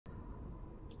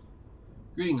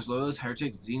Greetings, loyalists,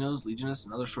 heretics, xenos, legionists,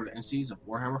 and other short entities of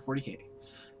Warhammer 40k.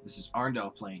 This is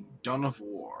Arndell playing Dawn of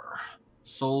War,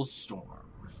 Soulstorm,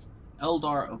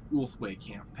 Eldar of Ulthwe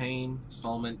campaign,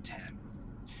 installment 10.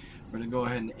 We're going to go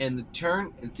ahead and end the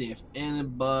turn and see if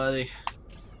anybody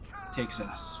takes a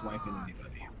swipe at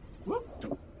anybody.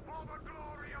 Whoop.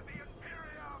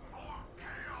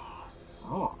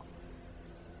 Oh.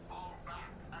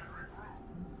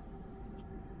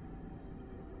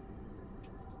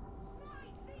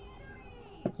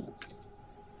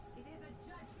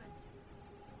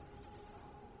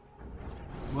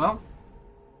 Well,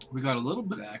 we got a little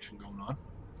bit of action going on.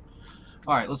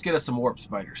 Alright, let's get us some warp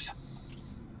spiders.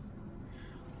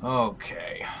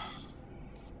 Okay.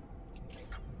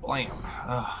 Blam.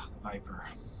 Ugh, the Viper.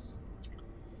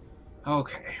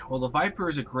 Okay, well the Viper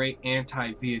is a great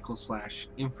anti-vehicle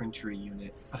 / infantry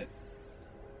unit, but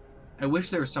I wish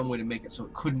there was some way to make it so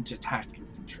it couldn't attack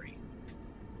infantry.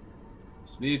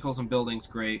 So vehicles and buildings,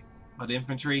 great, but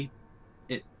infantry,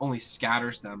 it only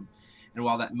scatters them. And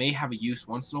while that may have a use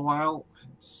once in a while,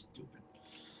 it's stupid.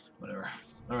 Whatever.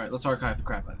 Alright, let's archive the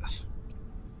crap out of this.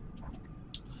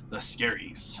 The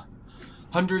Skerries.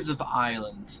 Hundreds of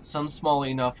islands, some small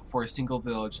enough for a single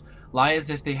village, lie as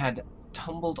if they had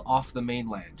tumbled off the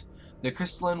mainland. The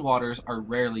crystalline waters are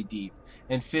rarely deep,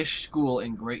 and fish school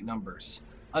in great numbers.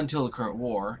 Until the current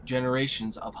war,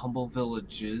 generations of humble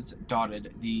villages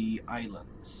dotted the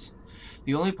islands.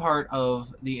 The only part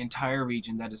of the entire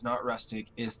region that is not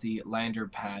rustic is the lander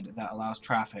pad that allows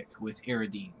traffic with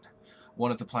Iridian,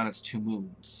 one of the planet's 2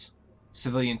 moons.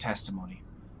 Civilian testimony.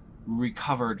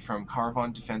 Recovered from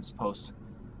Carvon Defense Post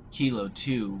Kilo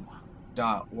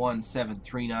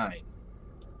 2.1739.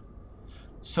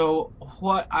 So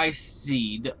what I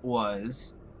seed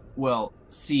was, well,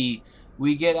 see,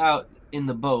 we get out in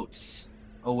the boats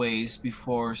a ways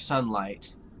before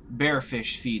sunlight.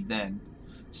 Bearfish feed then.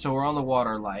 So we're on the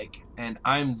water and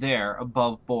I'm there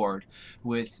above board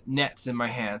with nets in my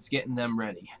hands, getting them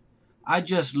ready. I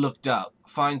just looked up,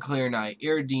 fine clear night,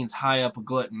 Iridian's high up a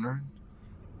glutton,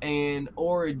 and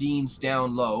Oridine's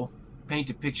down low. Paint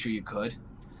a picture you could.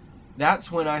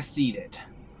 That's when I seed it.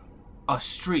 A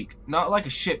streak, not like a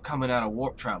ship coming out of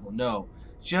warp travel, no.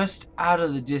 Just out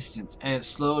of the distance, and it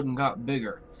slowed and got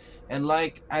bigger. And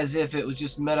like as if it was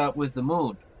just met up with the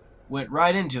moon. Went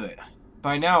right into it.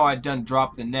 By now I'd done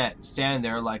dropped the net, standing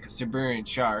there like a Siberian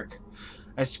shark.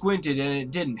 I squinted and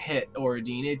it didn't hit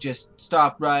Oridine, it just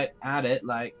stopped right at it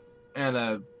and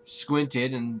I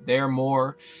squinted and there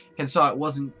more, and saw it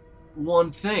wasn't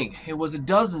one thing. It was a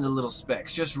dozens of little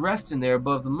specks just resting there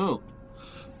above the moon.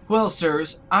 Well,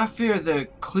 sirs, I fear the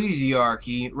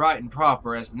ecclesiarchy right and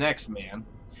proper as the next man.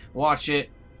 Watch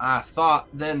it, I thought,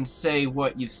 then say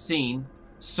what you've seen.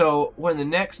 So when the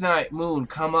next night moon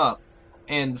come up,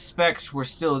 and the specks were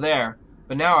still there,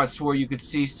 but now I'd swore you could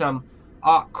see some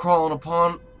aught crawling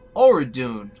upon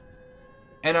Oridune.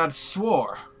 And I'd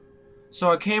swore.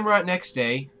 So I came right next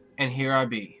day, and here I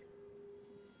be.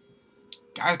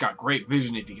 Guy's got great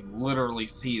vision if you can literally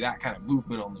see that kind of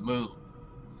movement on the moon.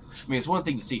 I mean, it's one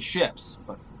thing to see ships,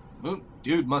 but moon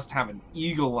dude must have an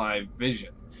eagle-eye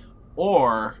vision.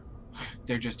 Or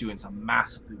they're just doing some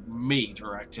massively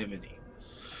major activity.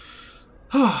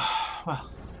 Well,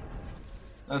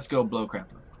 let's go blow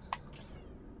crap up.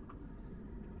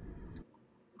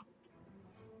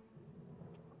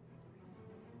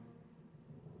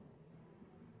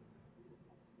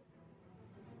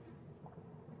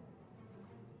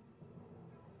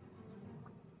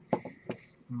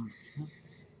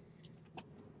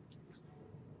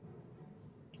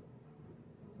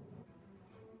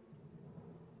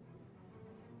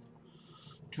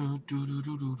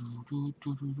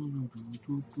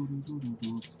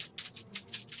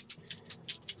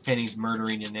 Penny's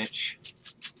murdering a niche.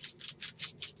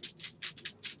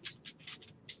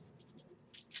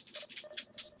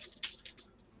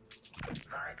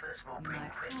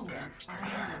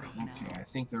 Okay, I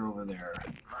think they're over there.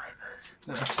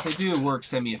 They do work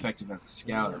semi-effective as a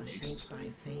scout, at least.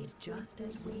 Just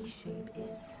as we shape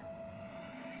it.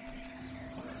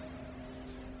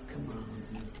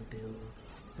 Command me to build.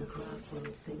 The craft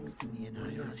world sings to me, and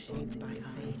I am shaped by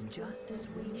fate, just as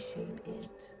we shape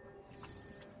it.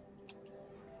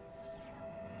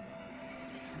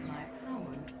 My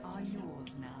powers are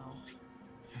yours now.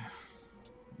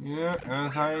 Yeah,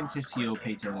 as I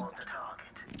anticipated.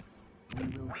 We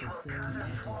will fulfill their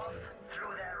duty.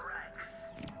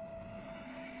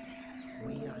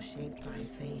 We are shaped by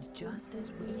fate, just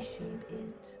as we shape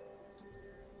it.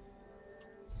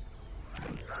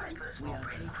 We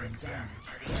are taking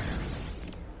damage.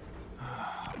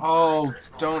 Oh,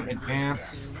 don't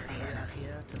advance. We are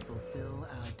here to fulfill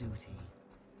our duty.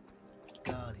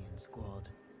 squad,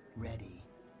 ready.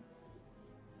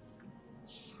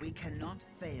 We cannot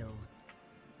fail.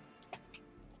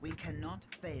 We cannot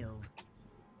fail.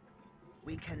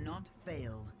 We cannot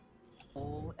fail.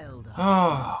 All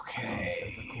Eldar.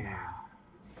 Okay.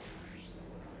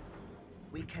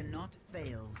 We cannot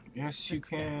fail. Yes, you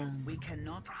can. We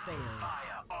cannot fail.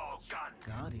 Fire all guns.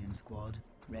 Guardian squad,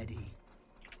 ready.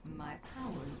 My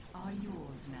powers are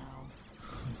yours now.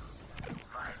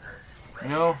 You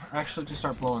know, actually just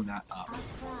start blowing that up.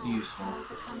 Useful.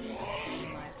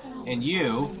 And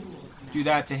you do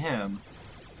that to him.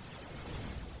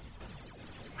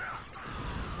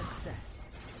 Success.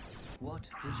 What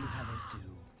would you have us do?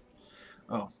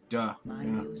 Oh, duh. My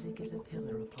music is a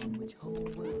pillar upon which whole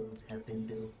worlds have been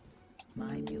built.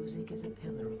 My music is a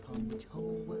pillar upon which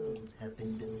whole worlds have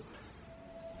been built.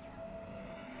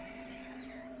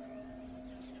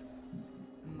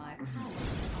 My powers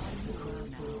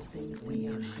are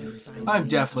yours now. I'm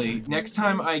definitely... Next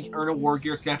time I earn a war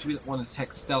gear, it's going to have to be one of the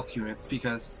tech stealth units,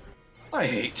 because I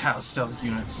hate stealth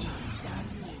units.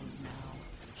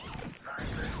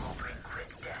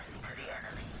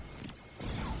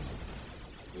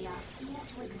 We are here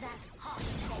to exact harsh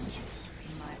vengeance.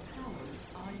 My powers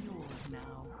are yours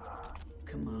now.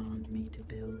 Command me to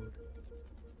build.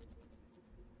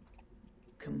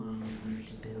 Command me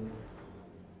to build.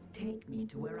 Take me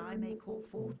to where I may call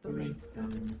forth the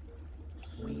Wraithbone.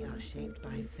 We are shaped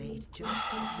by fate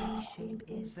just as we shape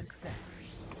is success.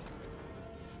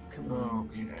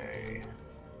 Command me to build.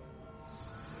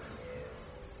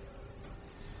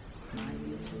 My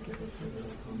music is a pillar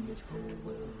upon which whole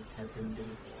worlds have been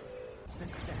built.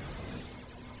 Success.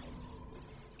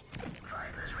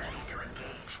 Fighters ready to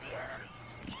engage the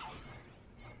enemy.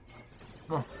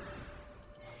 Oh.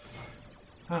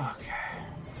 Okay.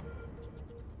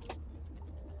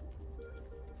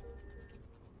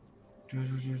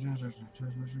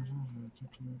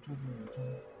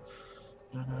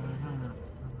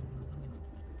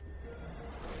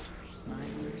 My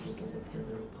music is a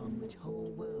pillar upon which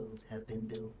whole worlds have been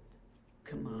built.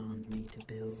 Command me to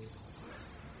build.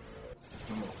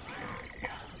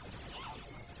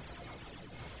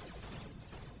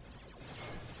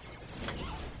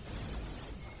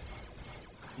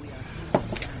 We are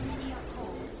here. Many are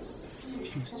cold.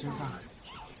 If you survive.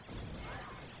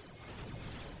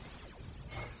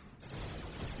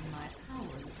 My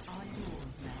powers are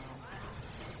yours now.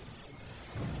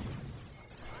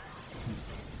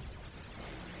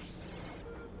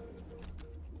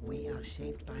 We are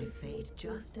shaped by fate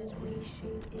just as we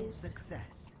shape is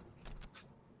success.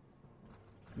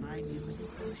 My music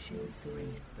will shape the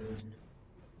Wraithbone.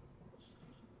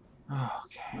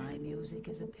 Okay. My music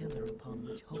is a pillar upon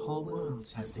which Whole whole worlds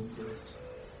worlds have been built.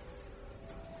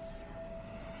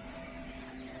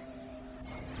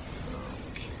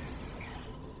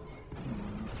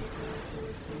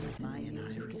 My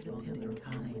music is a pillar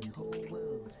upon which whole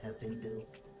worlds have been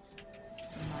built.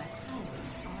 My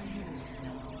powers are yours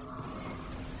now.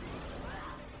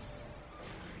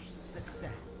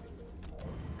 Success.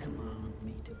 Command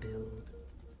me to build.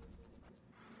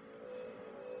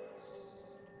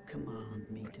 Command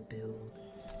me to build.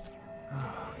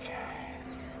 Okay.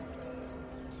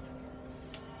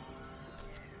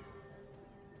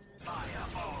 Fire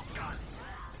all guns.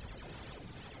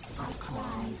 Oh, come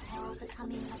on. Eyes herald the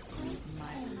coming of great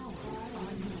My powers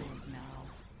are yours now.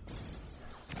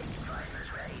 fighters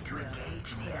ready to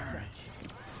engage the enemy.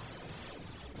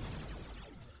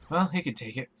 Well, he can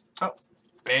take it. Oh,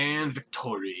 and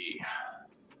victory.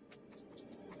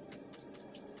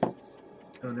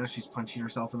 Oh, now she's punching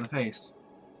herself in the face.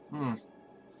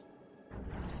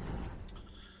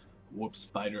 Whoop,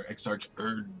 Spider Exarch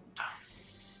earned.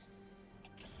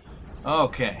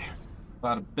 Okay.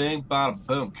 Bada bing, bada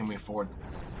boom. Can we afford them?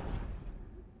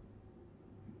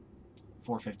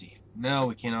 450. No,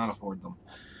 we cannot afford them.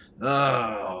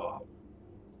 Oh.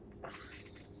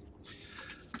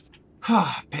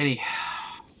 Pity.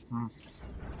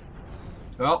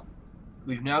 Well,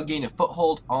 we've now gained a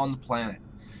foothold on the planet.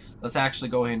 Let's actually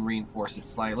go ahead and reinforce it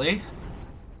slightly.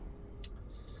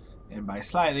 And by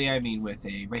slightly, I mean with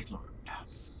a Wraith Lord.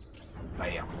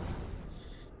 Bam.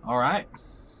 Alright.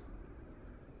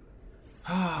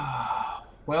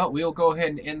 Well, we'll go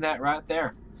ahead and end that right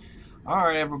there.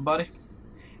 Alright, everybody.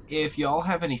 If y'all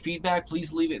have any feedback,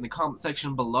 please leave it in the comment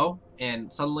section below.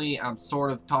 And suddenly, I'm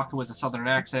sort of talking with a southern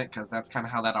accent, because that's kind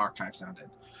of how that archive sounded.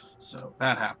 So,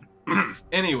 that happened.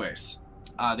 Anyways,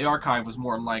 the archive was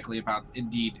more than likely about,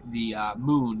 indeed, the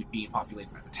moon being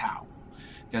populated by the Tau.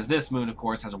 Because this moon, of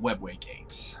course, has a webway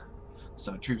gate.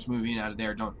 So troops moving out of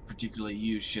there don't particularly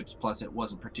use ships, plus it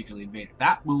wasn't particularly invaded.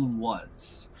 That moon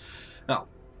was. Now,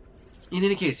 In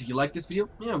any case, if you like this video,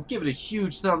 give it a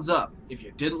huge thumbs up. If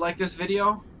you didn't like this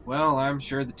video, well, I'm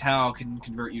sure the Tau can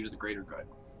convert you to the greater good.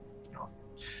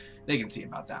 They can see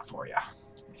about that for you.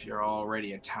 If you're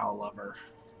already a Tau lover.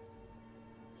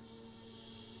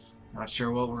 Not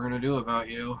sure what we're gonna do about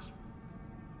you.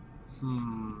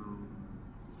 And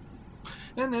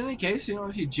in any case,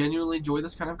 if you genuinely enjoy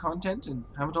this kind of content and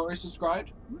haven't already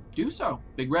subscribed, do so.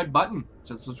 Big red button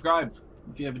says subscribe.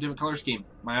 If you have a different color scheme,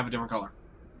 might have a different color.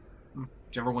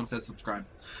 Whichever one says subscribe.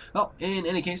 Well, in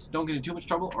any case, don't get in too much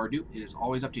trouble or do. It is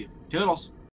always up to you. Toodles!